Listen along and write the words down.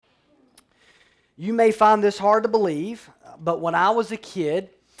You may find this hard to believe, but when I was a kid,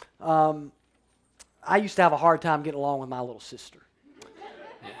 I used to have a hard time getting along with my little sister.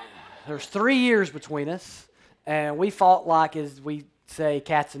 There's 3 years between us, and we fought like, as we say,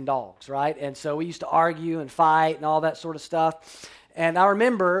 cats and dogs, right? And so we used to argue and fight and all that sort of stuff. And I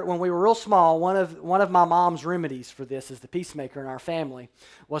remember when we were real small, one of my mom's remedies for this as the peacemaker in our family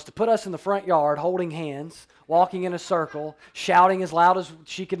was to put us in the front yard holding hands, walking in a circle, shouting as loud as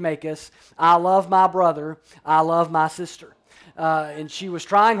she could make us, "I love my brother, I love my sister." And she was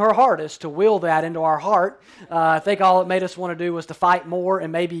trying her hardest to will that into our heart. I think all it made us want to do was to fight more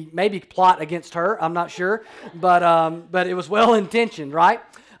and maybe plot against her. I'm not sure, but it was well intentioned, right?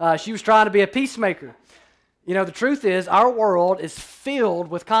 She was trying to be a peacemaker. You know, the truth is our world is filled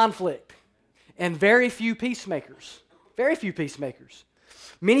with conflict and very few peacemakers. Very few peacemakers.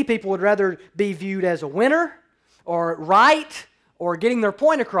 Many people would rather be viewed as a winner or right or getting their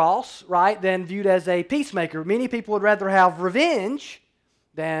point across, right, than viewed as a peacemaker. Many people would rather have revenge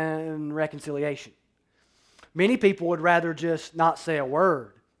than reconciliation. Many people would rather just not say a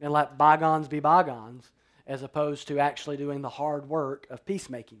word and let bygones be bygones as opposed to actually doing the hard work of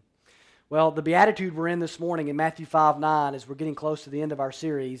peacemaking. Well, the Beatitude we're in this morning in Matthew 5:9, as we're getting close to the end of our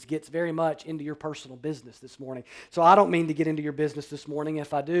series, gets very much into your personal business this morning. So I don't mean to get into your business this morning.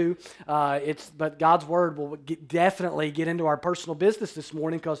 If I do, but God's Word will definitely get into our personal business this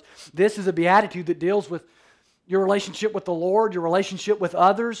morning, because this is a Beatitude that deals with your relationship with the Lord, your relationship with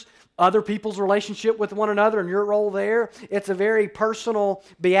others, other people's relationship with one another, and your role there. It's a very personal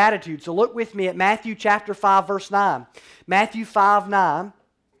Beatitude. So look with me at Matthew chapter 5, verse 9. Matthew 5:9.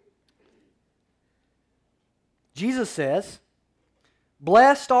 Jesus says,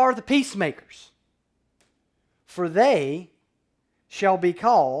 "Blessed are the peacemakers, for they shall be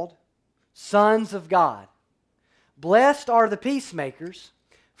called sons of God." Blessed are the peacemakers,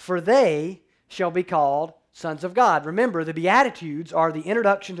 for they shall be called sons of God. Remember, the Beatitudes are the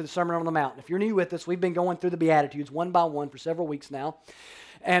introduction to the Sermon on the Mount. If you're new with us, we've been going through the Beatitudes one by one for several weeks now.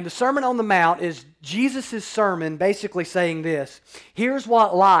 And the Sermon on the Mount is Jesus' sermon basically saying this: here's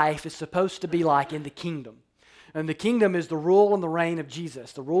what life is supposed to be like in the kingdom. And the kingdom is the rule and the reign of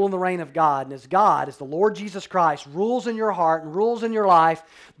Jesus, the rule and the reign of God. And as God, as the Lord Jesus Christ, rules in your heart and rules in your life,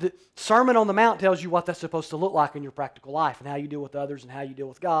 the Sermon on the Mount tells you what that's supposed to look like in your practical life and how you deal with others and how you deal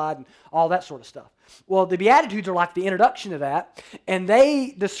with God and all that sort of stuff. Well, the Beatitudes are like the introduction to that, and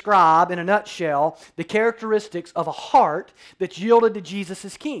they describe, in a nutshell, the characteristics of a heart that's yielded to Jesus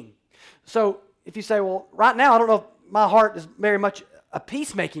as King. So if you say, well, right now I don't know if my heart is very much a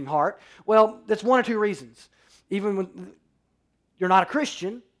peacemaking heart, well, that's one or two reasons. Even when you're not a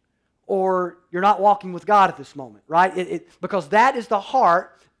Christian or you're not walking with God at this moment, right? Because that is the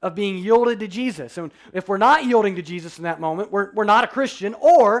heart of being yielded to Jesus. And if we're not yielding to Jesus in that moment, we're not a Christian,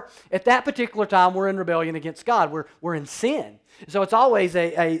 or at that particular time we're in rebellion against God. We're in sin. So it's always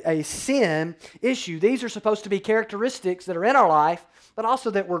a sin issue. These are supposed to be characteristics that are in our life, but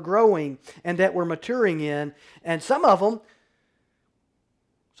also that we're growing and that we're maturing in. And some of them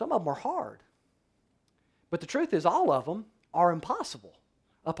are hard. But the truth is, all of them are impossible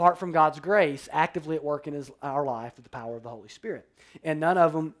apart from God's grace actively at work in our life with the power of the Holy Spirit. And none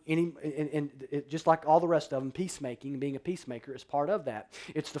of them, just like all the rest of them, peacemaking, being a peacemaker is part of that.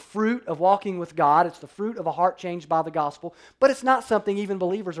 It's the fruit of walking with God. It's the fruit of a heart changed by the gospel. But it's not something even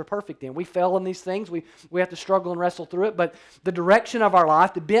believers are perfect in. We fail in these things. We have to struggle and wrestle through it. But the direction of our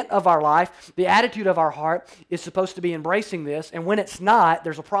life, the bent of our life, the attitude of our heart is supposed to be embracing this. And when it's not,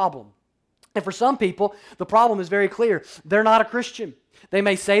 there's a problem. And for some people, the problem is very clear. They're not a Christian. They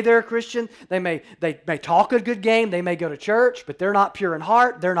may say they're a Christian. They may talk a good game. They may go to church, but they're not pure in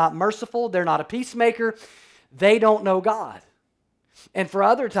heart. They're not merciful. They're not a peacemaker. They don't know God. And for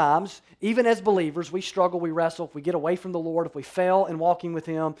other times, even as believers, we struggle, we wrestle. If we get away from the Lord, if we fail in walking with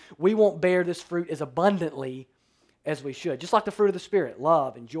Him, we won't bear this fruit as abundantly as we should. Just like the fruit of the Spirit,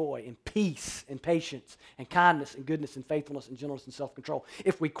 love and joy and peace and patience and kindness and goodness and faithfulness and gentleness and self-control.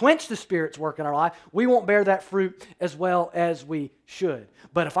 If we quench the Spirit's work in our life, we won't bear that fruit as well as we should.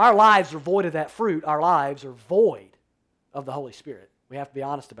 But if our lives are void of that fruit, our lives are void of the Holy Spirit. We have to be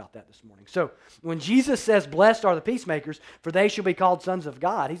honest about that this morning. So when Jesus says, "Blessed are the peacemakers, for they shall be called sons of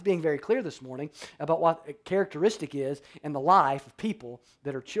God," He's being very clear this morning about what a characteristic is in the life of people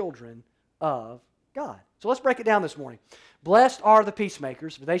that are children of God. So let's break it down this morning. Blessed are the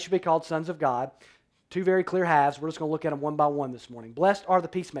peacemakers, for they shall be called sons of God. Two very clear halves. We're just going to look at them one by one this morning. Blessed are the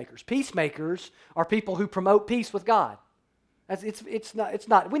peacemakers. Peacemakers are people who promote peace with God. It's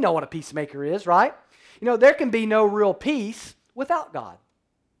not. We know what a peacemaker is, right? You know, there can be no real peace without God.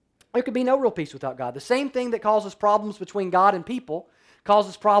 There can be no real peace without God. The same thing that causes problems between God and people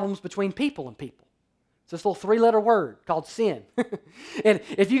causes problems between people and people. It's this little three-letter word called sin. And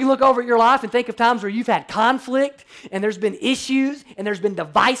if you can look over at your life and think of times where you've had conflict and there's been issues and there's been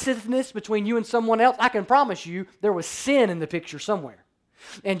divisiveness between you and someone else, I can promise you there was sin in the picture somewhere.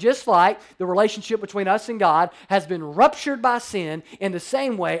 And just like the relationship between us and God has been ruptured by sin, in the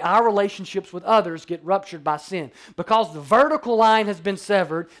same way our relationships with others get ruptured by sin. Because the vertical line has been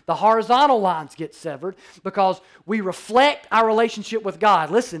severed, the horizontal lines get severed, because we reflect our relationship with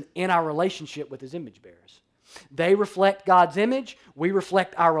God, listen, in our relationship with His image bearers. They reflect God's image. We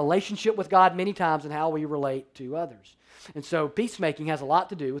reflect our relationship with God many times in how we relate to others. And so peacemaking has a lot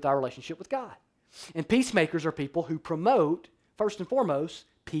to do with our relationship with God. And peacemakers are people who promote, first and foremost,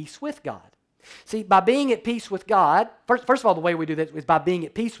 peace with God. See, by being at peace with God, first of all, the way we do that is by being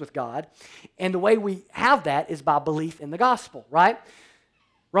at peace with God, and the way we have that is by belief in the gospel, right?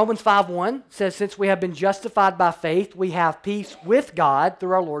 Romans 5:1 says, since we have been justified by faith, we have peace with God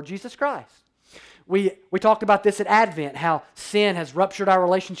through our Lord Jesus Christ. We talked about this at Advent, how sin has ruptured our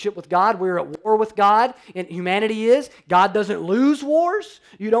relationship with God. We're at war with God, and humanity is. God doesn't lose wars.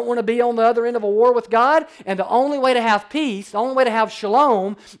 You don't want to be on the other end of a war with God. And the only way to have peace, the only way to have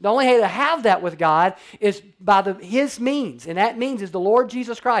shalom, the only way to have that with God is by His means. And that means is the Lord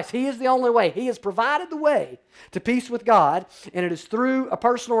Jesus Christ. He is the only way. He has provided the way to peace with God, and it is through a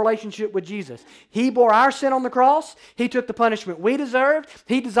personal relationship with Jesus. He bore our sin on the cross. He took the punishment we deserved.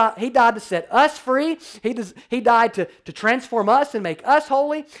 He died to set us free. He died to transform us and make us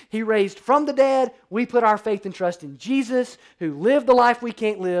holy. He raised from the dead. We put our faith and trust in Jesus, who lived the life we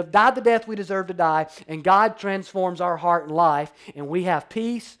can't live, died the death we deserve to die, and God transforms our heart and life, and we have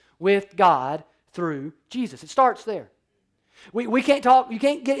peace with God through Jesus. It starts there. We can't talk, you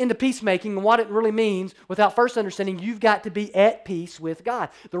can't get into peacemaking and what it really means without first understanding you've got to be at peace with God.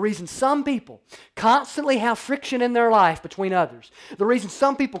 The reason some people constantly have friction in their life between others, the reason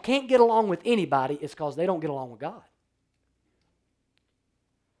some people can't get along with anybody is because they don't get along with God.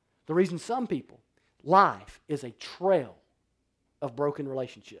 The reason some people, life is a trail of broken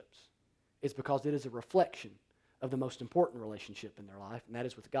relationships is because it is a reflection of the most important relationship in their life, and that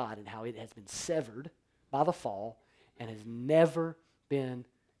is with God, and how it has been severed by the fall and has never been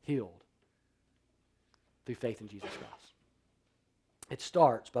healed through faith in Jesus Christ. It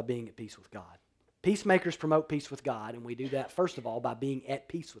starts by being at peace with God. Peacemakers promote peace with God, and we do that, first of all, by being at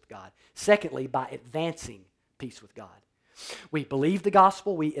peace with God. Secondly, by advancing peace with God. We believe the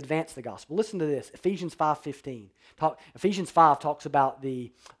gospel, we advance the gospel. Listen to this, Ephesians 5:15. Ephesians 5 talks about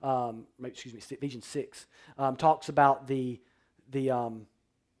Ephesians 6 talks about the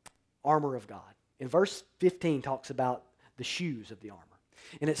armor of God. In verse 15 talks about the shoes of the armor.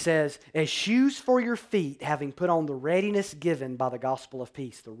 And it says, as shoes for your feet, having put on the readiness given by the gospel of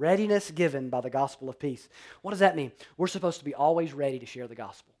peace. The readiness given by the gospel of peace. What does that mean? We're supposed to be always ready to share the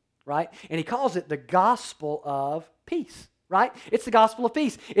gospel, right? And he calls it the gospel of peace, right? It's the gospel of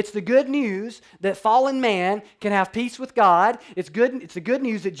peace. It's the good news that fallen man can have peace with God. It's the good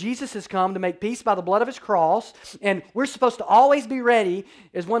news that Jesus has come to make peace by the blood of His cross. And we're supposed to always be ready,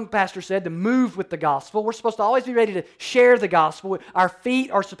 as one pastor said, to move with the gospel. We're supposed to always be ready to share the gospel. Our feet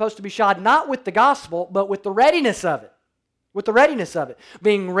are supposed to be shod not with the gospel, but with the readiness of it. With the readiness of it.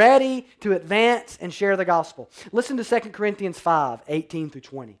 Being ready to advance and share the gospel. Listen to 2 Corinthians 5:18 through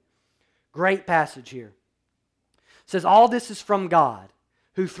 20. Great passage here. It says, all this is from God,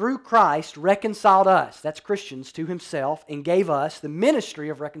 who through Christ reconciled us, that's Christians, to Himself, and gave us the ministry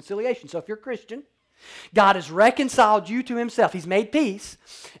of reconciliation. So if you're a Christian, God has reconciled you to Himself. He's made peace,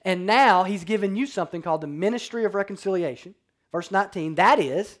 and now He's given you something called the ministry of reconciliation. Verse 19, that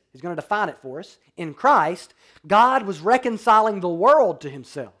is, He's going to define it for us, in Christ, God was reconciling the world to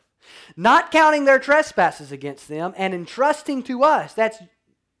Himself, not counting their trespasses against them, and entrusting to us, that's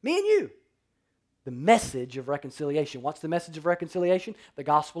me and you, the message of reconciliation. What's the message of reconciliation? The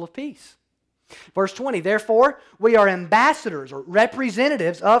gospel of peace. Verse 20, therefore, we are ambassadors or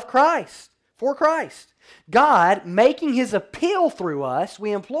representatives of Christ, for Christ. God, making His appeal through us,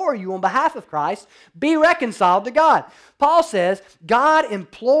 we implore you on behalf of Christ, be reconciled to God. Paul says, God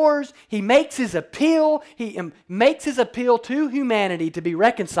implores, He makes His appeal, He makes His appeal to humanity to be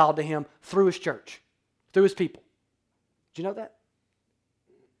reconciled to Him through His church, through His people. Did you know that?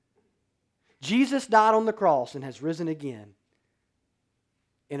 Jesus died on the cross and has risen again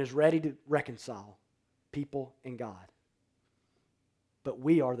and is ready to reconcile people and God. But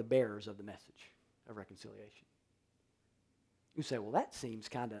we are the bearers of the message of reconciliation. You say, well, that seems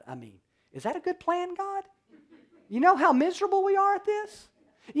kind of, is that a good plan, God? You know how miserable we are at this?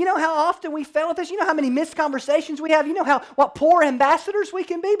 You know how often we fail at this? You know how many missed conversations we have? You know what poor ambassadors we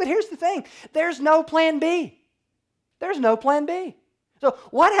can be? But here's the thing. There's no plan B. There's no plan B. So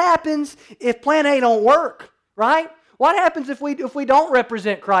what happens if plan A don't work, right? What happens if we don't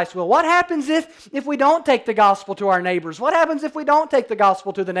represent Christ's will? What happens if we don't take the gospel to our neighbors? What happens if we don't take the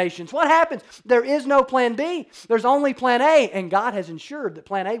gospel to the nations? What happens? There is no plan B. There's only plan A, and God has ensured that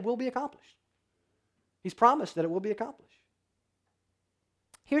plan A will be accomplished. He's promised that it will be accomplished.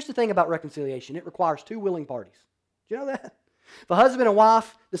 Here's the thing about reconciliation. It requires two willing parties. Do you know that? If a husband and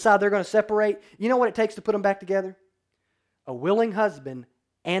wife decide they're going to separate, you know what it takes to put them back together? A willing husband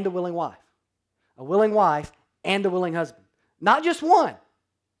and a willing wife. A willing wife and a willing husband. Not just one.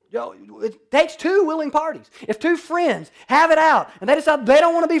 It takes two willing parties. If two friends have it out and they decide they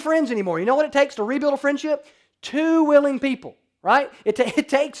don't want to be friends anymore, you know what it takes to rebuild a friendship? Two willing people, right? It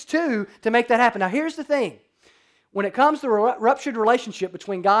takes two to make that happen. Now here's the thing. When it comes to a ruptured relationship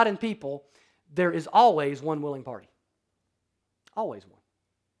between God and people, there is always one willing party. Always one.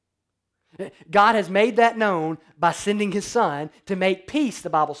 God has made that known by sending His Son to make peace, the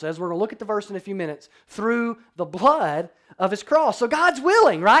Bible says. We're going to look at the verse in a few minutes. Through the blood of His cross. So God's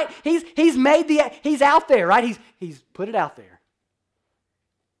willing, right? He's out there, right? He's put it out there.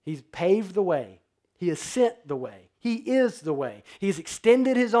 He's paved the way. He has sent the way. He is the way. He's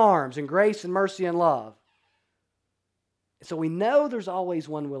extended His arms in grace and mercy and love. So we know there's always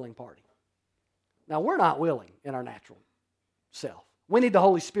one willing party. Now, we're not willing in our natural self. We need the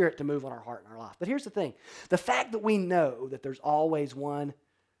Holy Spirit to move on our heart and our life. But here's the thing. The fact that we know that there's always one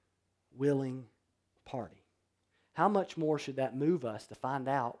willing party, how much more should that move us to find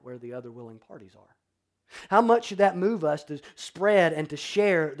out where the other willing parties are? How much should that move us to spread and to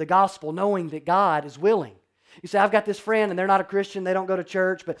share the gospel knowing that God is willing? You say, I've got this friend and they're not a Christian, they don't go to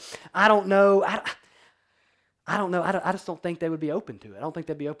church, but I don't know. I don't know. I just don't think they would be open to it. I don't think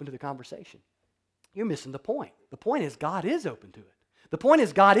they'd be open to the conversation. You're missing the point. The point is God is open to it. The point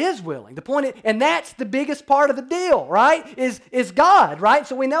is God is willing. And that's the biggest part of the deal, right? Is God, right?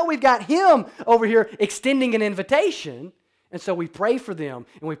 So we know we've got Him over here extending an invitation, and so we pray for them,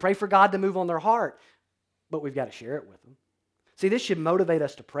 and we pray for God to move on their heart, but we've got to share it with them. See, this should motivate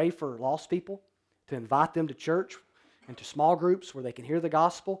us to pray for lost people, to invite them to church and to small groups where they can hear the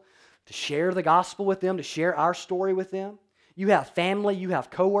gospel, to share the gospel with them, to share our story with them. You have family, you have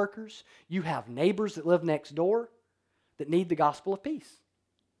coworkers, you have neighbors that live next door that need the gospel of peace.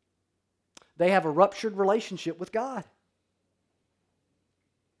 They have a ruptured relationship with God.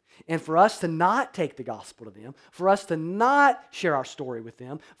 And for us to not take the gospel to them, for us to not share our story with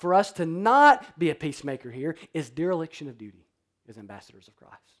them, for us to not be a peacemaker here is dereliction of duty as ambassadors of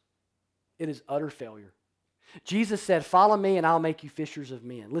Christ. It is utter failure. Jesus said, follow me and I'll make you fishers of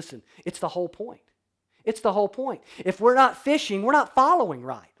men. Listen, it's the whole point. It's the whole point. If we're not fishing, we're not following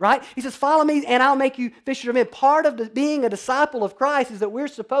right? He says, follow me and I'll make you fishers of men. Part of being a disciple of Christ is that we're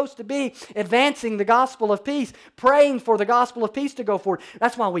supposed to be advancing the gospel of peace, praying for the gospel of peace to go forward.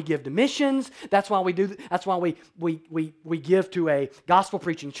 That's why we give to missions. That's why we give to a gospel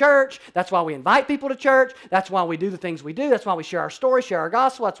preaching church. That's why we invite people to church. That's why we do the things we do. That's why we share our story, share our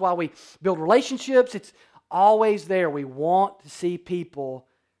gospel. That's why we build relationships. It's always there. We want to see people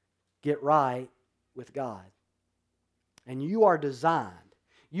get right with God. And you are designed,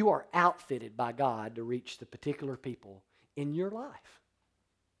 you are outfitted by God to reach the particular people in your life.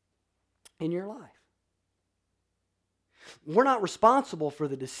 In your life. We're not responsible for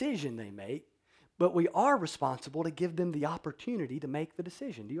the decision they make, but we are responsible to give them the opportunity to make the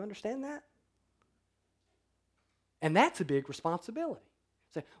decision. Do you understand that? And that's a big responsibility.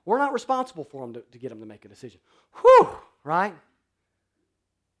 So we're not responsible for them to get them to make a decision. Whew, right?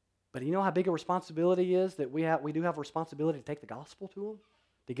 But you know how big a responsibility is that we do have a responsibility to take the gospel to them,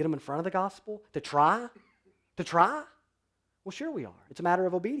 to get them in front of the gospel, to try? Well, sure we are. It's a matter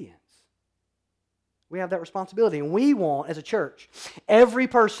of obedience. We have that responsibility, and we want, as a church, every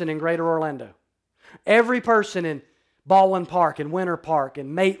person in Greater Orlando, every person in Baldwin Park and Winter Park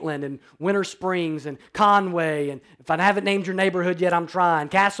and Maitland and Winter Springs and Conway, and if I haven't named your neighborhood yet, I'm trying,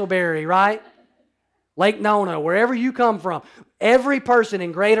 Castleberry, right? Lake Nona, wherever you come from, every person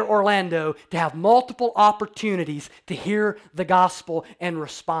in Greater Orlando to have multiple opportunities to hear the gospel and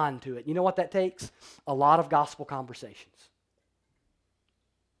respond to it. You know what that takes? A lot of gospel conversations.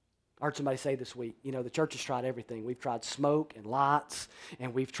 I heard somebody say this week, the church has tried everything. We've tried smoke and lights,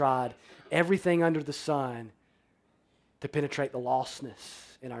 and we've tried everything under the sun to penetrate the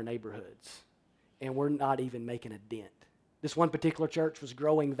lostness in our neighborhoods. And we're not even making a dent. This one particular church was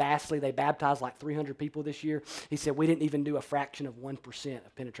growing vastly. They baptized like 300 people this year. He said, we didn't even do a fraction of 1%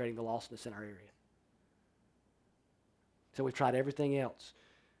 of penetrating the lostness in our area. So we've tried everything else.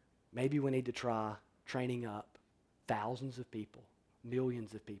 Maybe we need to try training up thousands of people,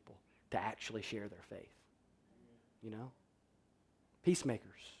 millions of people, to actually share their faith. Peacemakers.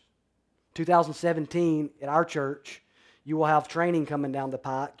 2017 at our church, you will have training coming down the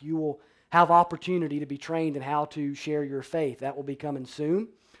pike. You will have opportunity to be trained in how to share your faith. That will be coming soon.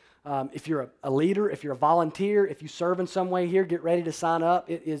 If you're a leader, if you're a volunteer, if you serve in some way here, get ready to sign up.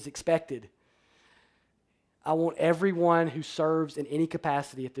 It is expected. I want everyone who serves in any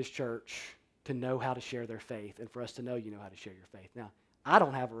capacity at this church to know how to share their faith and for us to know you know how to share your faith. Now, I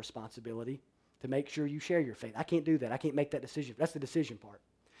don't have a responsibility to make sure you share your faith. I can't do that. I can't make that decision. That's the decision part.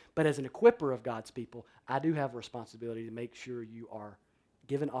 But as an equipper of God's people, I do have a responsibility to make sure you are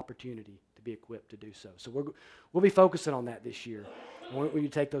given opportunity to be equipped to do so. So we'll be focusing on that this year. I want you to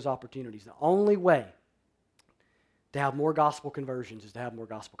take those opportunities. The only way to have more gospel conversions is to have more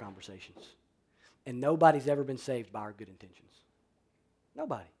gospel conversations. And nobody's ever been saved by our good intentions.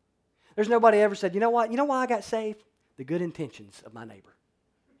 Nobody. There's nobody ever said, you know what? You know why I got saved? The good intentions of my neighbor.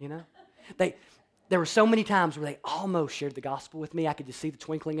 You know? There were so many times where they almost shared the gospel with me. I could just see the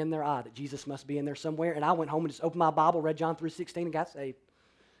twinkling in their eye that Jesus must be in there somewhere. And I went home and just opened my Bible, read John 3:16, and got saved.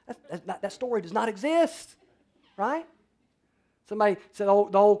 That story does not exist, right? Somebody said the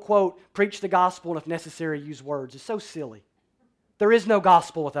old quote, preach the gospel and if necessary, use words. It's so silly. There is no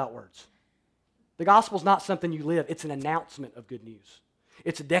gospel without words. The gospel is not something you live. It's an announcement of good news.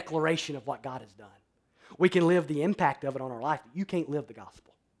 It's a declaration of what God has done. We can live the impact of it on our life, but you can't live the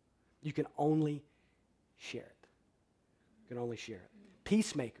gospel. You can only share it. You can only share it.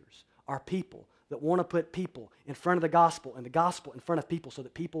 Peacemakers are people that want to put people in front of the gospel and the gospel in front of people so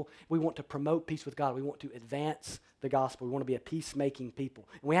that we want to promote peace with God. We want to advance the gospel. We want to be a peacemaking people.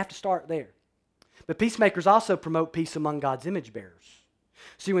 And we have to start there. But peacemakers also promote peace among God's image bearers.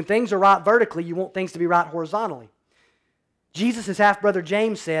 See, when things are right vertically, you want things to be right horizontally. Jesus' half-brother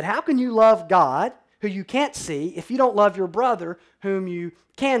James said, how can you love God, who you can't see, if you don't love your brother, whom you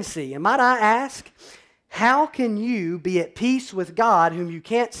can see? And might I ask, how can you be at peace with God, whom you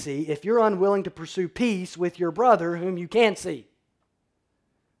can't see, if you're unwilling to pursue peace with your brother, whom you can see?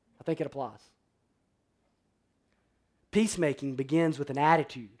 I think it applies. Peacemaking begins with an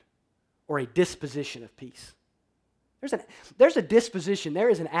attitude or a disposition of peace. There's a disposition, there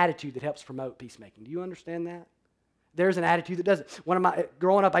is an attitude that helps promote peacemaking. Do you understand that? There's an attitude that does it.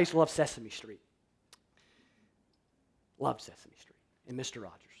 Growing up, I used to love Sesame Street. Loved Sesame Street and Mr.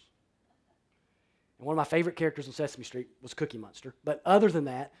 Rogers. And one of my favorite characters on Sesame Street was Cookie Monster. But other than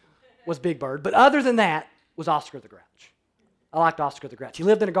that was Big Bird. But other than that was Oscar the Grouch. I liked Oscar the Grouch. He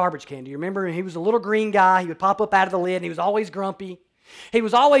lived in a garbage can. Do you remember? He was a little green guy. He would pop up out of the lid, and he was always grumpy. He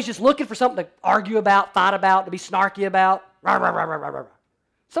was always just looking for something to argue about, fight about, to be snarky about. Rah, rah, rah, rah, rah, rah.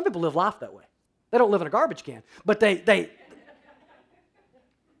 Some people live life that way. They don't live in a garbage can. But they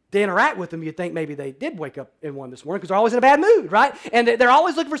interact with them, you'd think maybe they did wake up in one this morning because they're always in a bad mood, right? And they're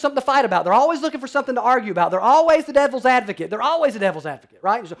always looking for something to fight about. They're always looking for something to argue about. They're always the devil's advocate. They're always the devil's advocate,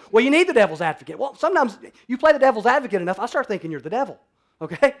 right? So, well, you need the devil's advocate. Well, sometimes you play the devil's advocate enough, I start thinking you're the devil,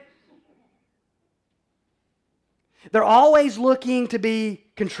 okay? They're always looking to be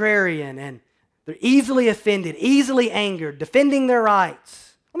contrarian, and they're easily offended, easily angered, defending their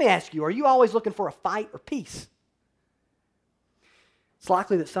rights. Let me ask you, are you always looking for a fight or peace? It's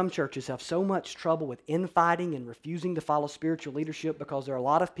likely that some churches have so much trouble with infighting and refusing to follow spiritual leadership because there are a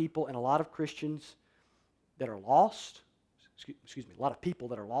lot of people and a lot of Christians that are lost. A lot of people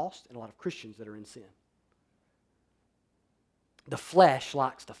that are lost and a lot of Christians that are in sin. The flesh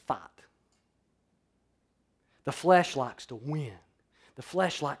likes to fight. The flesh likes to win. The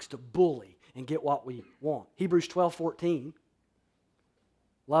flesh likes to bully and get what we want. Hebrews 12:14,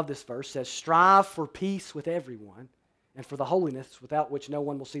 love this verse, says, strive for peace with everyone and for the holiness without which no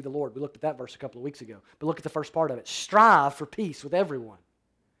one will see the Lord. We looked at that verse a couple of weeks ago. But look at the first part of it. Strive for peace with everyone.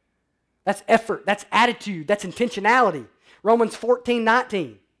 That's effort. That's attitude. That's intentionality. Romans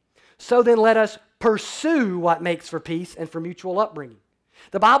 14:19. So then let us pursue what makes for peace and for mutual upbringing.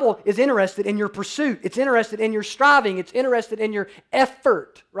 The Bible is interested in your pursuit. It's interested in your striving. It's interested in your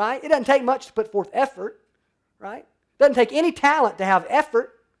effort, right? It doesn't take much to put forth effort, right? It doesn't take any talent to have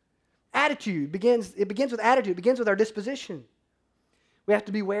effort. Attitude begins with attitude. It begins with our disposition. We have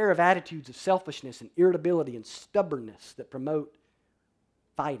to beware of attitudes of selfishness and irritability and stubbornness that promote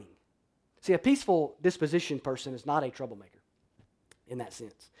fighting. See, a peaceful disposition person is not a troublemaker in that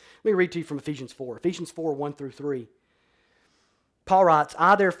sense. Let me read to you from Ephesians 4. Ephesians 4, 1 through 3. Paul writes,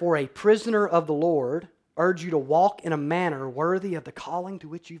 I therefore, a prisoner of the Lord, urge you to walk in a manner worthy of the calling to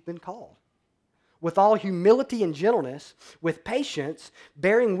which you've been called, with all humility and gentleness, with patience,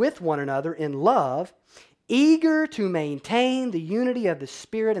 bearing with one another in love, eager to maintain the unity of the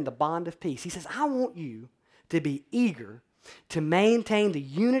Spirit and the bond of peace. He says, I want you to be eager to maintain the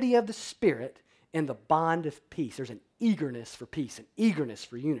unity of the Spirit and the bond of peace. There's an eagerness for peace, an eagerness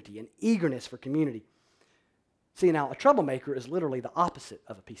for unity, an eagerness for community. See, now, a troublemaker is literally the opposite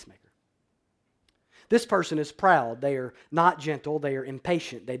of a peacemaker. This person is proud. They are not gentle. They are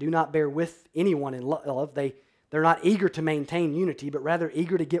impatient. They do not bear with anyone in love. They're not eager to maintain unity, but rather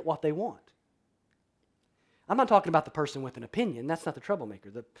eager to get what they want. I'm not talking about the person with an opinion. That's not the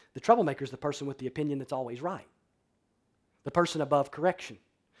troublemaker. The troublemaker is the person with the opinion that's always right. The person above correction.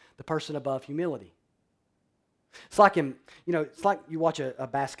 The person above humility. It's like it's like you watch a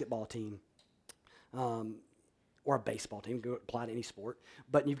basketball team, or a baseball team, go apply to any sport,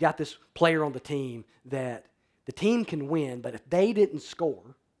 but you've got this player on the team that the team can win, but if they didn't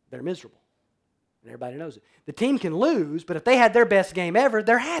score, they're miserable. And everybody knows it. The team can lose, but if they had their best game ever,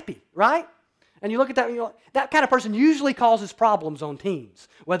 they're happy, right? And you look at that, and you're like, that kind of person usually causes problems on teams.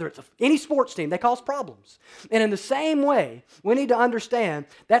 Whether it's any sports team, they cause problems. And in the same way, we need to understand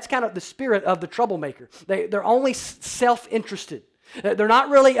that's kind of the spirit of the troublemaker. They're only self-interested. They're not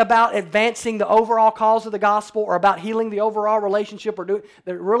really about advancing the overall cause of the gospel or about healing the overall relationship.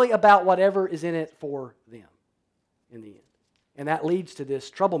 They're really about whatever is in it for them in the end. And that leads to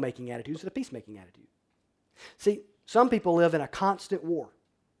this troublemaking attitude, to the peacemaking attitude. See, some people live in a constant war.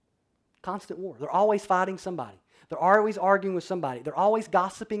 Constant war. They're always fighting somebody. They're always arguing with somebody. They're always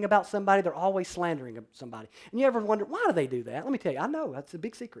gossiping about somebody. They're always slandering somebody. And you ever wonder, why do they do that? Let me tell you, I know, that's a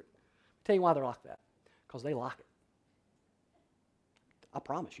big secret. I'll tell you why they're like that. Because they like it. I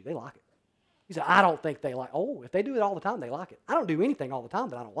promise you, they like it. You say, I don't think they like, if they do it all the time, they like it. I don't do anything all the time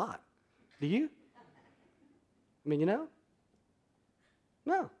that I don't like. Do you? I mean, no,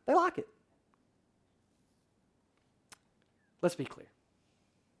 they like it. Let's be clear.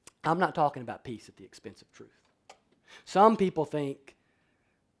 I'm not talking about peace at the expense of truth. Some people think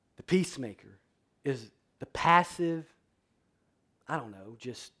the peacemaker is the passive,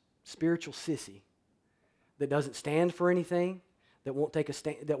 just spiritual sissy that doesn't stand for anything, that won't take a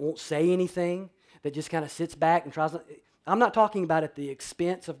stand, that won't say anything, that just kind of sits back and tries to. I'm not talking about at the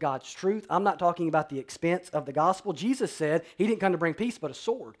expense of God's truth. I'm not talking about the expense of the gospel. Jesus said he didn't come to bring peace but a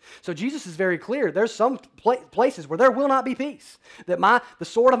sword. So Jesus is very clear. There's some places where there will not be peace. That the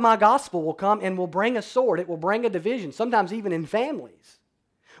sword of my gospel will come and will bring a sword. It will bring a division, sometimes even in families.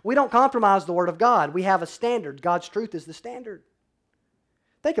 We don't compromise the word of God. We have a standard. God's truth is the standard.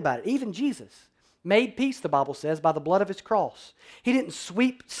 Think about it. Even Jesus made peace, the Bible says, by the blood of his cross. He didn't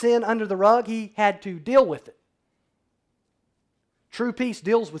sweep sin under the rug. He had to deal with it. True peace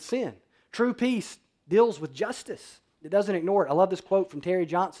deals with sin. True peace deals with justice. It doesn't ignore it. I love this quote from Terry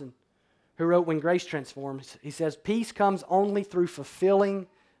Johnson, who wrote When Grace Transforms. He says, peace comes only through fulfilling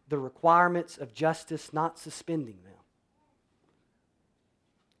the requirements of justice, not suspending them.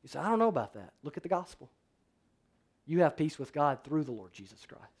 You say, I don't know about that. Look at the gospel. You have peace with God through the Lord Jesus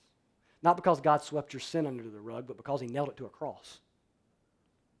Christ. Not because God swept your sin under the rug, but because he nailed it to a cross.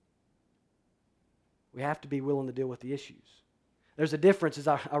 We have to be willing to deal with the issues. There's a difference, as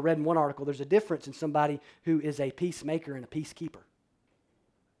I read in one article, there's a difference in somebody who is a peacemaker and a peacekeeper.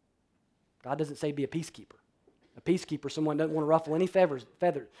 God doesn't say be a peacekeeper. A peacekeeper, someone doesn't want to ruffle any feathers.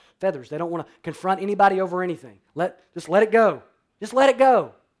 They don't want to confront anybody over anything. Just let it go. Just let it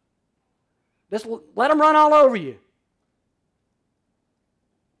go. Just let them run all over you.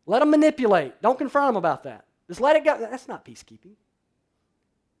 Let them manipulate. Don't confront them about that. Just let it go. That's not peacekeeping.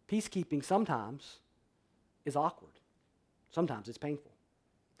 Peacekeeping sometimes is awkward. Sometimes it's painful.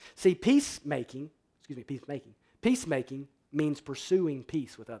 See, peacemaking means pursuing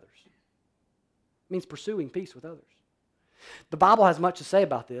peace with others. It means pursuing peace with others. The Bible has much to say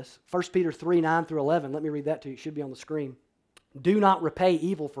about this. 1 Peter 3, 9 through 11. Let me read that to you. It should be on the screen. Do not repay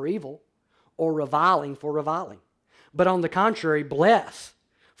evil for evil or reviling for reviling, but on the contrary, bless.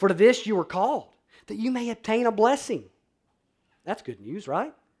 For to this you were called, that you may obtain a blessing. That's good news,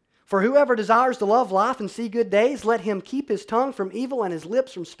 right? For whoever desires to love life and see good days, let him keep his tongue from evil and his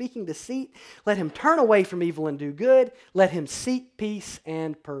lips from speaking deceit. Let him turn away from evil and do good. Let him seek peace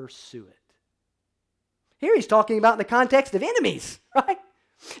and pursue it. Here he's talking about in the context of enemies, right?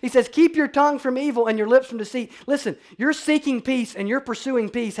 He says, keep your tongue from evil and your lips from deceit. Listen, your seeking peace and your pursuing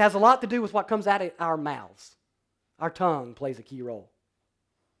peace has a lot to do with what comes out of our mouths. Our tongue plays a key role.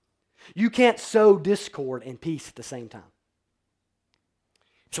 You can't sow discord and peace at the same time.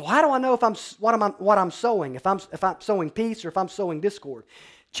 So how do I know if what I'm sowing? If I'm sowing peace or if I'm sowing discord?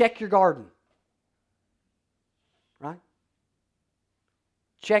 Check your garden. Right?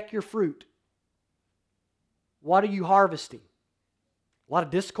 Check your fruit. What are you harvesting? A lot of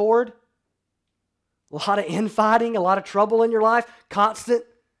discord? A lot of infighting? A lot of trouble in your life? Constant?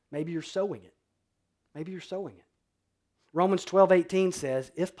 Maybe you're sowing it. Maybe you're sowing it. Romans 12:18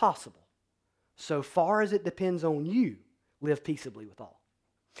 says, if possible, so far as it depends on you, live peaceably with all.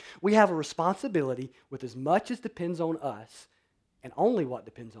 We have a responsibility with as much as depends on us, and only what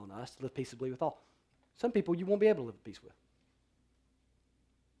depends on us, to live peaceably with all. Some people you won't be able to live at peace with.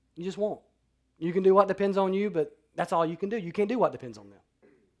 You just won't. You can do what depends on you, but that's all you can do. You can't do what depends on them.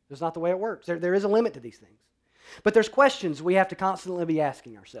 That's not the way it works. There is a limit to these things. But there's questions we have to constantly be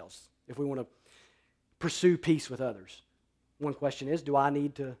asking ourselves if we want to pursue peace with others. One question is, do I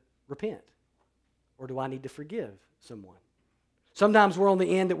need to repent? Or do I need to forgive someone? Sometimes we're on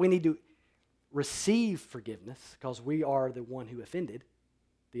the end that we need to receive forgiveness because we are the one who offended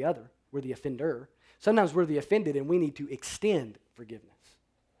the other. We're the offender. Sometimes we're the offended and we need to extend forgiveness.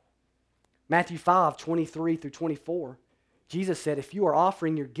 Matthew 5:23-24, Jesus said, if you are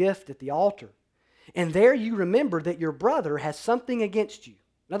offering your gift at the altar, and there you remember that your brother has something against you.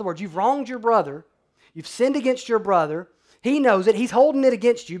 In other words, you've wronged your brother, you've sinned against your brother, he knows it, he's holding it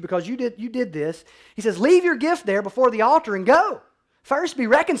against you because you did this. He says, leave your gift there before the altar and go. First be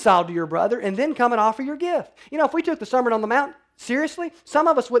reconciled to your brother and then come and offer your gift. You know, if we took the Sermon on the Mount seriously, some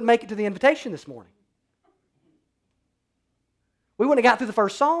of us wouldn't make it to the invitation this morning. We wouldn't have got through the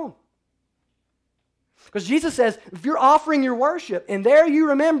first psalm. Because Jesus says, if you're offering your worship and there you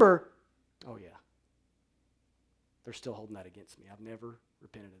remember, oh yeah, they're still holding that against me. I've never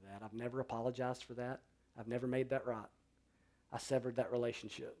repented of that. I've never apologized for that. I've never made that right. I severed that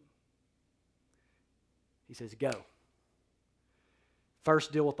relationship. He says, go.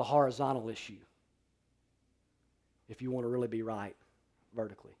 First, deal with the horizontal issue if you want to really be right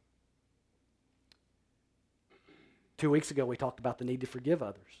vertically. 2 weeks ago, we talked about the need to forgive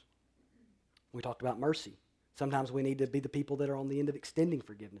others. We talked about mercy. Sometimes we need to be the people that are on the end of extending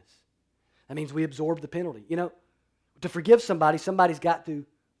forgiveness. That means we absorb the penalty. You know, to forgive somebody, somebody's got to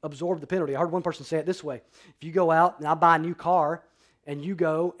absorb the penalty. I heard one person say it this way. If you go out and I buy a new car and you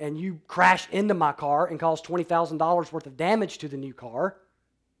go and you crash into my car and cause $20,000 worth of damage to the new car,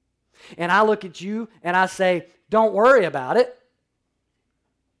 and I look at you and I say, don't worry about it,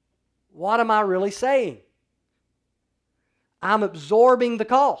 what am I really saying? I'm absorbing the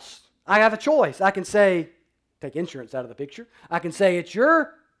cost. I have a choice. I can say, take insurance out of the picture. I can say it's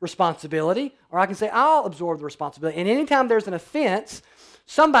your responsibility, or I can say I'll absorb the responsibility. And anytime there's an offense,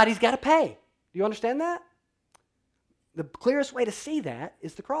 somebody's got to pay. Do you understand that? The clearest way to see that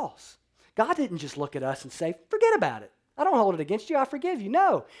is the cross. God didn't just look at us and say, forget about it. I don't hold it against you. I forgive you.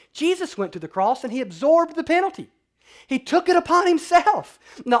 No. Jesus went to the cross and he absorbed the penalty. He took it upon himself.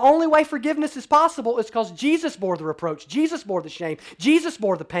 And the only way forgiveness is possible is because Jesus bore the reproach. Jesus bore the shame. Jesus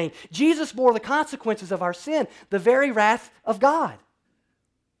bore the pain. Jesus bore the consequences of our sin, the very wrath of God.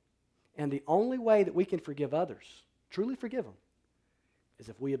 And the only way that we can forgive others, truly forgive them, is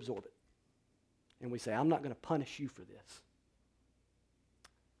if we absorb it. And we say, I'm not going to punish you for this.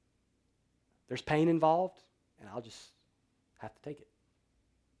 There's pain involved, and I'll just have to take it.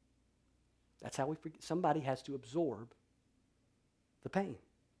 That's how we forget. Somebody has to absorb the pain.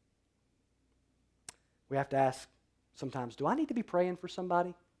 We have to ask sometimes, do I need to be praying for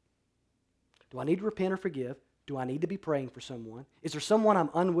somebody? Do I need to repent or forgive? Do I need to be praying for someone? Is there someone I'm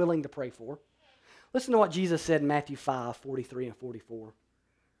unwilling to pray for? Listen to what Jesus said in Matthew 5:43 and 44.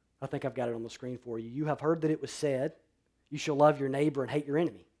 I think I've got it on the screen for you. You have heard that it was said, you shall love your neighbor and hate your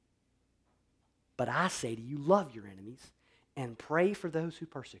enemy. But I say to you, love your enemies and pray for those who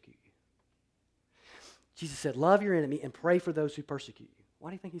persecute you. Jesus said, love your enemy and pray for those who persecute you. Why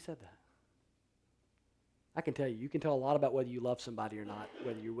do you think he said that? I can tell you can tell a lot about whether you love somebody or not,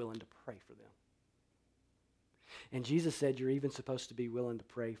 whether you're willing to pray for them. And Jesus said you're even supposed to be willing to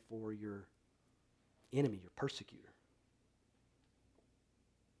pray for your enemy, your persecutor.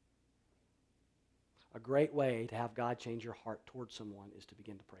 A great way to have God change your heart towards someone is to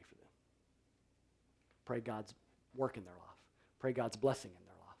begin to pray for them. Pray God's work in their life. Pray God's blessing in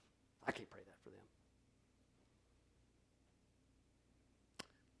their life. I can't pray that for them.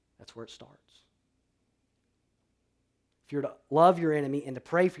 That's where it starts. If you're to love your enemy and to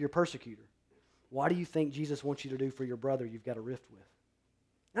pray for your persecutor, what do you think Jesus wants you to do for your brother you've got a rift with?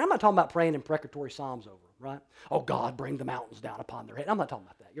 And I'm not talking about praying imprecatory psalms over them, right? Oh, God, bring the mountains down upon their head. I'm not talking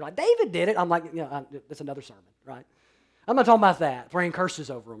about that. You're like, David did it. I'm like, that's another sermon, right? I'm not talking about that, praying curses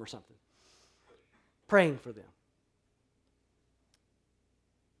over them or something. Praying for them.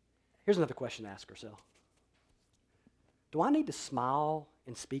 Here's another question to ask ourselves. Do I need to smile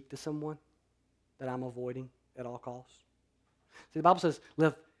and speak to someone that I'm avoiding at all costs? See, the Bible says,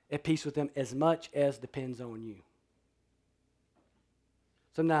 live at peace with them as much as depends on you.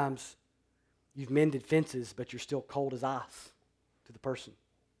 Sometimes you've mended fences, but you're still cold as ice to the person.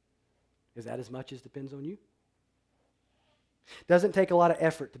 Is that as much as depends on you? Doesn't take a lot of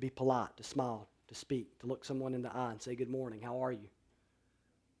effort to be polite, to smile, to speak, to look someone in the eye and say, good morning, how are you?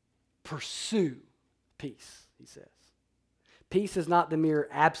 Pursue peace, he says. Peace is not the mere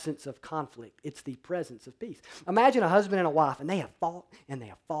absence of conflict. It's the presence of peace. Imagine a husband and a wife, and they have fought, and they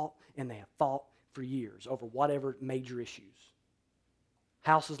have fought, and they have fought for years over whatever major issues.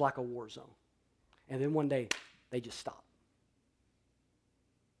 House is like a war zone. And then one day, they just stop.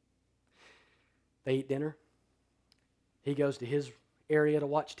 They eat dinner. He goes to his area to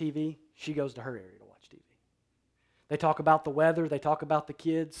watch TV. She goes to her area to watch TV. They talk about the weather. They talk about the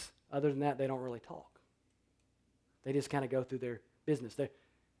kids. Other than that, they don't really talk. They just kind of go through their business.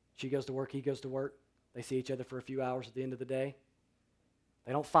 She goes to work, he goes to work. They see each other for a few hours at the end of the day.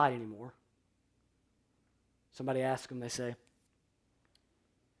 They don't fight anymore. Somebody asks them, they say,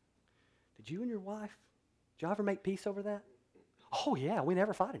 did you and your wife, did y'all ever make peace over that? Oh yeah, we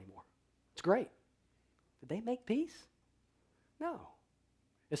never fight anymore. It's great. Did they make peace? No.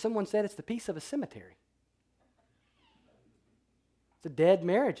 As someone said, it's the peace of a cemetery. It's a dead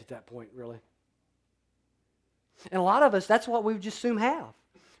marriage at that point, really. And a lot of us, that's what we just assume have.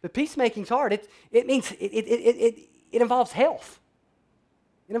 But peacemaking's hard. It means it involves health.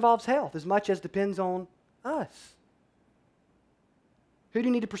 It involves health as much as depends on us. Who do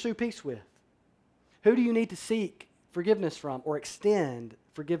you need to pursue peace with? Who do you need to seek forgiveness from or extend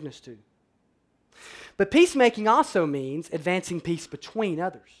forgiveness to? But peacemaking also means advancing peace between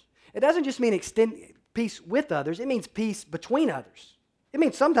others. It doesn't just mean extend peace with others. It means peace between others. It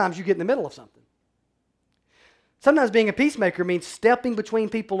means sometimes you get in the middle of something. Sometimes being a peacemaker means stepping between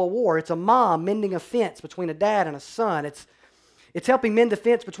people of war. It's a mom mending a fence between a dad and a son. It's helping mend a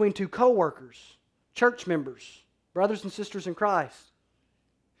fence between two co-workers, church members, brothers and sisters in Christ.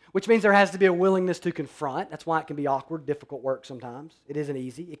 Which means there has to be a willingness to confront. That's why it can be awkward, difficult work sometimes. It isn't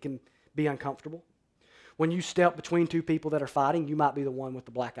easy. It can be uncomfortable. When you step between two people that are fighting, you might be the one with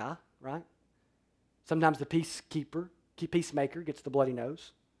the black eye, right? Sometimes the peacemaker gets the bloody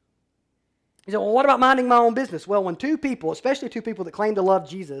nose. You say, well, what about minding my own business? Well, when two people, especially two people that claim to love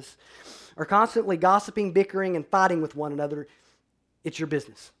Jesus, are constantly gossiping, bickering, and fighting with one another, it's your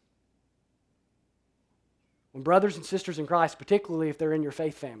business. When brothers and sisters in Christ, particularly if they're in your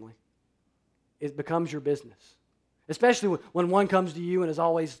faith family, it becomes your business. Especially when one comes to you and is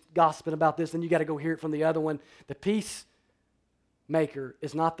always gossiping about this, then you got to go hear it from the other one. The peacemaker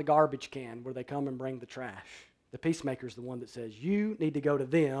is not the garbage can where they come and bring the trash. The peacemaker is the one that says, you need to go to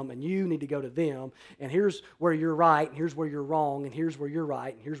them, and you need to go to them, and here's where you're right, and here's where you're wrong, and here's where you're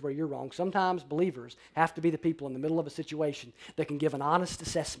right, and here's where you're wrong. Sometimes believers have to be the people in the middle of a situation that can give an honest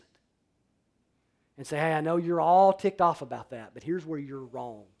assessment and say, hey, I know you're all ticked off about that, but here's where you're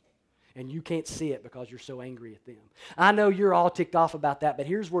wrong, and you can't see it because you're so angry at them. I know you're all ticked off about that, but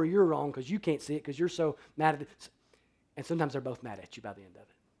here's where you're wrong because you can't see it because you're so mad at it. And sometimes they're both mad at you by the end of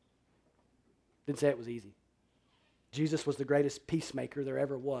it. Didn't say it was easy. Jesus was the greatest peacemaker there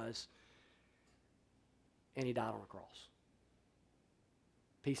ever was, and he died on a cross.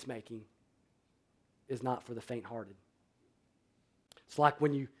 Peacemaking is not for the faint-hearted. It's like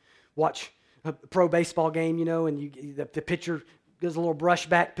when you watch a pro baseball game, and the pitcher does a little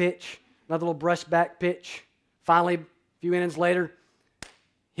brushback pitch, another little brushback pitch. Finally, a few innings later,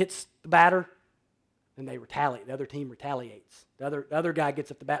 hits the batter, and they retaliate. The other team retaliates. The other guy gets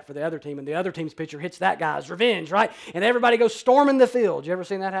up the bat for the other team, and the other team's pitcher hits that guy's revenge, right? And everybody goes storming the field. You ever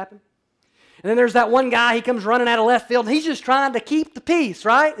seen that happen? And then there's that one guy, he comes running out of left field, and he's just trying to keep the peace,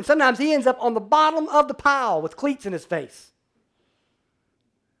 right? And sometimes he ends up on the bottom of the pile with cleats in his face.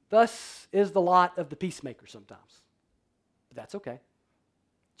 Thus is the lot of the peacemaker sometimes. But that's okay.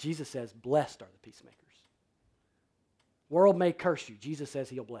 Jesus says, blessed are the peacemakers. World may curse you. Jesus says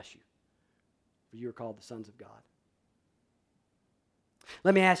he'll bless you. For you are called the sons of God.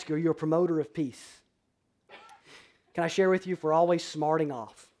 Let me ask you, are you a promoter of peace? Can I share with you, if we're always smarting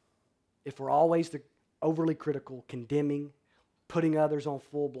off, if we're always overly critical, condemning, putting others on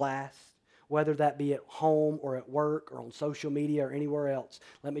full blast, whether that be at home or at work or on social media or anywhere else,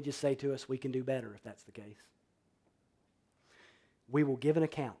 let me just say to us, we can do better if that's the case. We will give an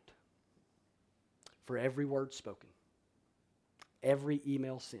account for every word spoken, every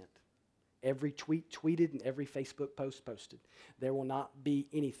email sent, every tweet tweeted, and every Facebook post posted. There will not be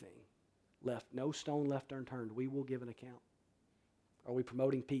anything left, no stone left unturned. We will give an account. Are we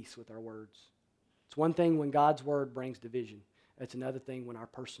promoting peace with our words? It's one thing when God's word brings division. It's another thing when our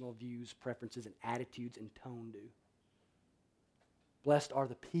personal views, preferences, and attitudes and tone do. Blessed are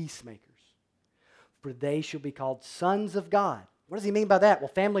the peacemakers, for they shall be called sons of God. What does he mean by that? Well,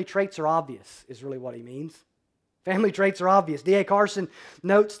 family traits are obvious, is really what he means. Family traits are obvious. D.A. Carson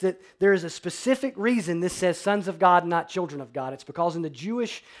notes that there is a specific reason this says sons of God, not children of God. It's because in the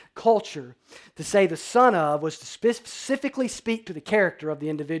Jewish culture, to say the son of was to specifically speak to the character of the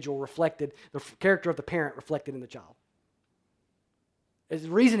individual reflected, the character of the parent reflected in the child. It's the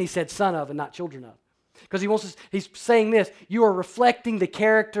reason he said son of and not children of. Because he's saying this, you are reflecting the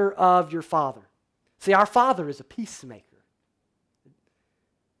character of your father. See, our Father is a peacemaker.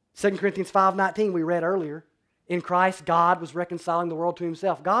 2 Corinthians 5:19 we read earlier. In Christ, God was reconciling the world to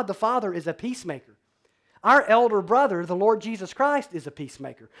himself. God the Father is a peacemaker. Our elder brother, the Lord Jesus Christ, is a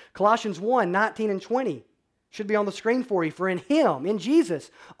peacemaker. Colossians 1:19 and 20 should be on the screen for you. For in him, in Jesus,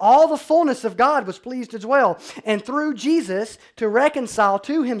 all the fullness of God was pleased as well. And through Jesus to reconcile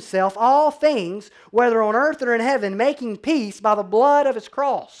to himself all things, whether on earth or in heaven, making peace by the blood of his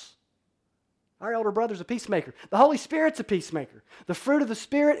cross. Our elder brother's a peacemaker. The Holy Spirit's a peacemaker. The fruit of the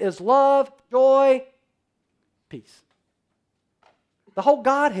Spirit is love, joy, peace. The whole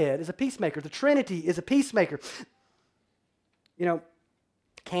Godhead is a peacemaker. The Trinity is a peacemaker. You know,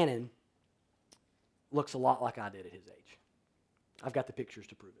 Cannon looks a lot like I did at his age. I've got the pictures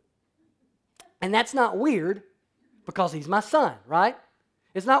to prove it. And that's not weird because he's my son, right?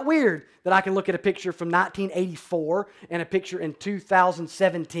 It's not weird that I can look at a picture from 1984 and a picture in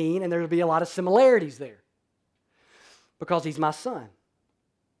 2017 and there'll be a lot of similarities there because he's my son.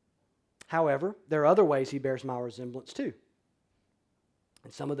 However, there are other ways he bears my resemblance too.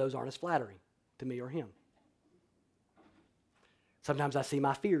 And some of those aren't as flattering to me or him. Sometimes I see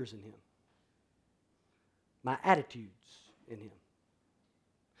my fears in him, my attitudes in him.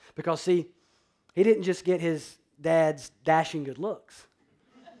 Because see, he didn't just get his dad's dashing good looks.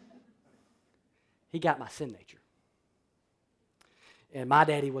 He got my sin nature. And my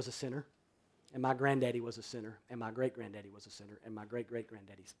daddy was a sinner. And my granddaddy was a sinner, and my great-granddaddy was a sinner, and my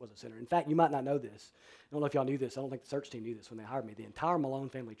great-great-granddaddy was a sinner. In fact, you might not know this. I don't know if y'all knew this. I don't think the search team knew this when they hired me. The entire Malone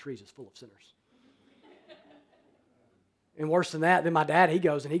family tree is full of sinners. And worse than that, then my dad, he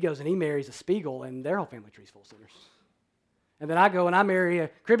goes and he marries a Spiegel, and their whole family tree is full of sinners. And then I go and I marry a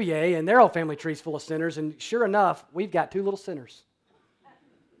Cribier, and their whole family tree is full of sinners, and sure enough, we've got two little sinners.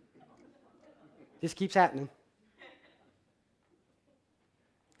 This keeps happening.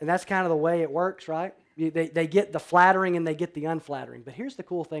 And that's kind of the way it works, right? They get the flattering and they get the unflattering. But here's the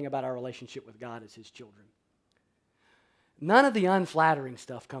cool thing about our relationship with God as his children. None of the unflattering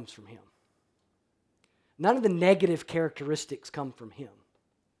stuff comes from him. None of the negative characteristics come from him.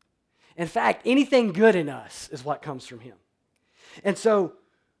 In fact, anything good in us is what comes from him. And so,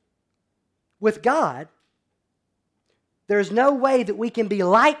 with God, there's no way that we can be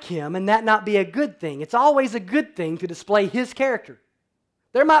like him and that not be a good thing. It's always a good thing to display his character.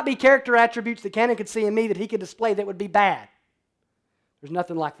 There might be character attributes that Cannon could see in me that he could display that would be bad. There's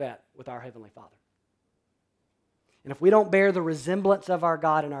nothing like that with our Heavenly Father. And if we don't bear the resemblance of our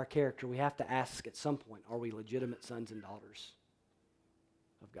God in our character, we have to ask at some point, are we legitimate sons and daughters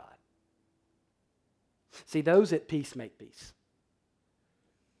of God? See, those at peace make peace.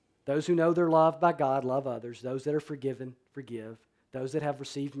 Those who know they're loved by God love others. Those that are forgiven, forgive. Those that have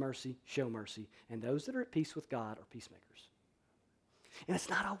received mercy, show mercy. And those that are at peace with God are peacemakers. And it's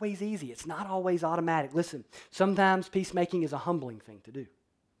not always easy. It's not always automatic. Listen, sometimes peacemaking is a humbling thing to do.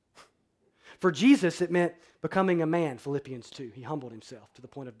 For Jesus, it meant becoming a man, Philippians 2. He humbled himself to the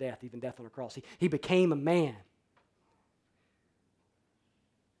point of death, even death on a cross. He became a man.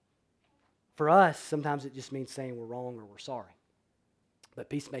 For us, sometimes it just means saying we're wrong or we're sorry. But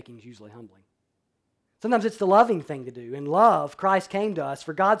peacemaking is usually humbling. Sometimes it's the loving thing to do. In love, Christ came to us.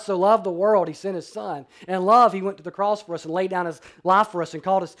 For God so loved the world, he sent his Son. And in love, he went to the cross for us and laid down his life for us and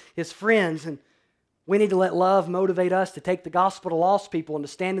called us his friends. And we need to let love motivate us to take the gospel to lost people and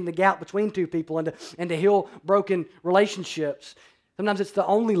to stand in the gap between two people and to heal broken relationships. Sometimes it's the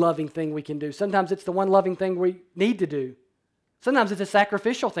only loving thing we can do. Sometimes it's the one loving thing we need to do. Sometimes it's a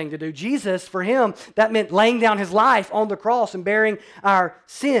sacrificial thing to do. Jesus, for him, that meant laying down his life on the cross and bearing our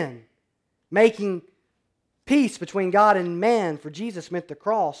sin, making peace between God and man. For Jesus meant the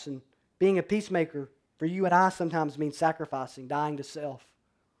cross, and being a peacemaker for you and I sometimes means sacrificing, dying to self,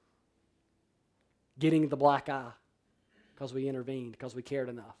 getting the black eye because we intervened, because we cared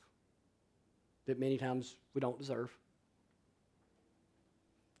enough that many times we don't deserve.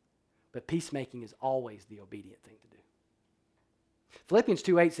 But peacemaking is always the obedient thing to do. Philippians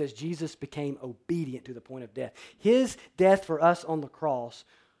 2:8 says Jesus became obedient to the point of death. His death for us on the cross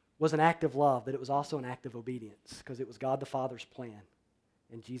was an act of love, but it was also an act of obedience because it was God the Father's plan.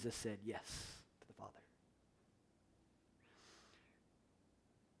 And Jesus said yes to the Father.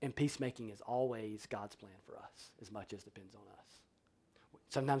 And peacemaking is always God's plan for us as much as depends on us.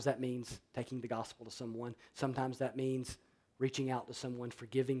 Sometimes that means taking the gospel to someone. Sometimes that means reaching out to someone,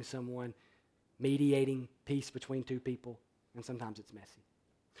 forgiving someone, mediating peace between two people. And sometimes it's messy.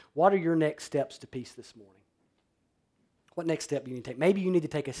 What are your next steps to peace this morning? What next step do you need to take? Maybe you need to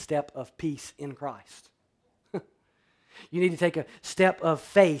take a step of peace in Christ. You need to take a step of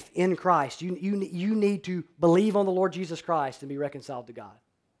faith in Christ. You need to believe on the Lord Jesus Christ and be reconciled to God.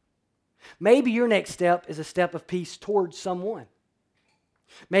 Maybe your next step is a step of peace towards someone.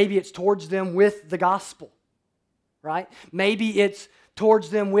 Maybe it's towards them with the gospel, right? Maybe it's towards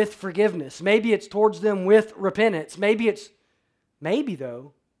them with forgiveness. Maybe it's towards them with repentance. Maybe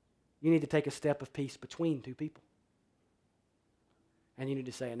though, you need to take a step of peace between two people. And you need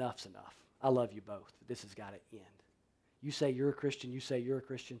to say, enough's enough. I love you both. This has got to end. You say you're a Christian, you say you're a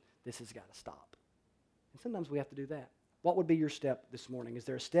Christian, this has got to stop. And sometimes we have to do that. What would be your step this morning? Is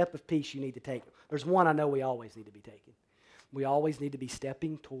there a step of peace you need to take? There's one I know we always need to be taking. We always need to be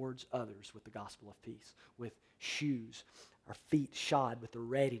stepping towards others with the gospel of peace, with shoes, our feet shod with the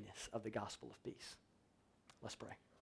readiness of the gospel of peace. Let's pray.